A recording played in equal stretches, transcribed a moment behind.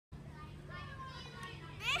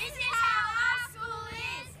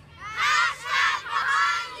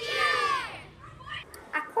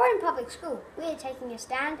School. We are taking a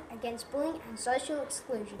stand against bullying and social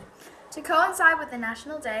exclusion. To coincide with the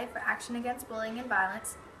National Day for Action Against Bullying and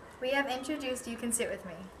Violence, we have introduced You Can Sit With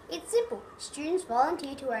Me. It's simple. Students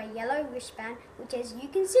volunteer to wear a yellow wristband which says "You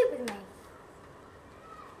can sit with me."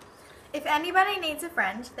 If anybody needs a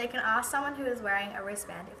friend, they can ask someone who is wearing a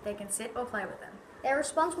wristband if they can sit or play with them. Their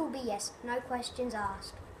response will be yes, no questions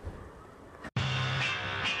asked.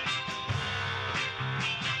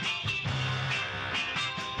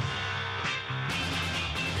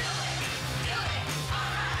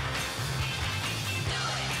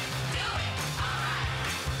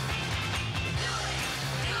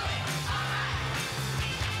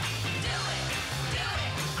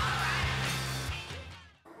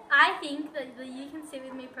 I think that the You Can Sit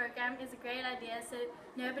With Me program is a great idea so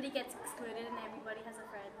nobody gets excluded and everybody has a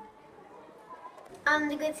friend.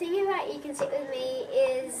 The good thing about You Can Sit With Me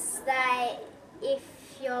is that if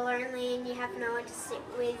you're lonely and you have no one to sit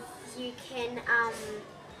with, you can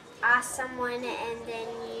ask someone and then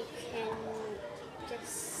you can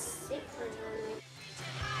just sit with them.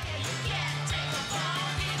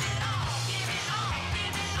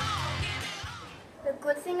 The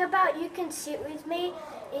good thing about You Can Sit With Me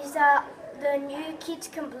is that the new kids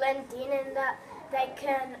can blend in and that they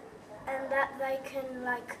can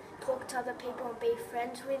like talk to other people and be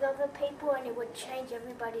friends with other people, and it would change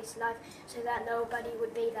everybody's life so that nobody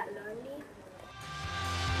would be that lonely.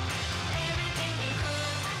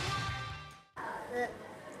 The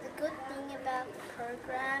good thing about the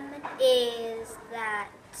program is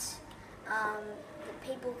that the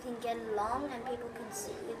people can get along and people can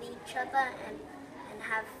sit with each other and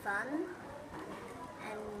have fun,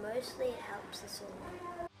 and mostly it helps us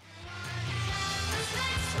all.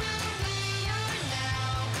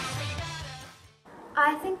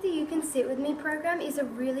 I think the You Can Sit With Me program is a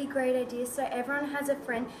really great idea so everyone has a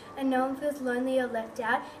friend and no one feels lonely or left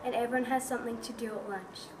out, and everyone has something to do at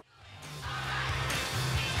lunch.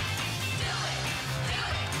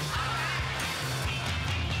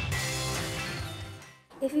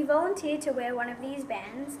 If you volunteer to wear one of these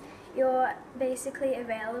bands, you're basically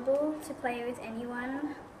available to play with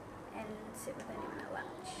anyone and sit with anyone at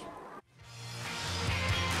lunch.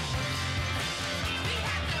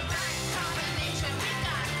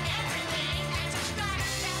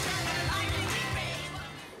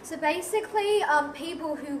 So basically,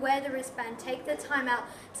 people who wear the wristband take the time out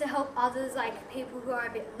to help others, like people who are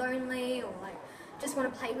a bit lonely or like just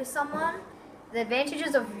want to play with someone. The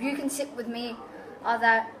advantages of You Can Sit With Me are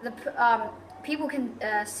that the people can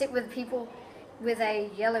sit with people with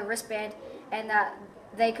a yellow wristband, and that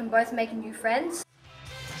they can both make new friends.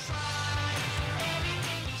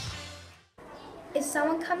 If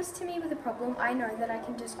someone comes to me with a problem, I know that I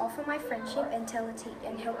can just offer my friendship and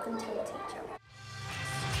help them tell a teacher.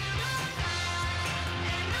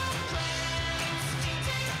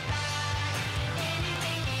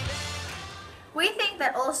 We think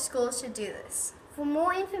that all schools should do this. For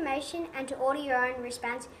more information and to order your own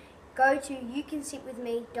wristbands, go to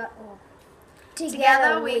youcansitwithme.org.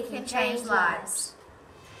 Together we can change lives.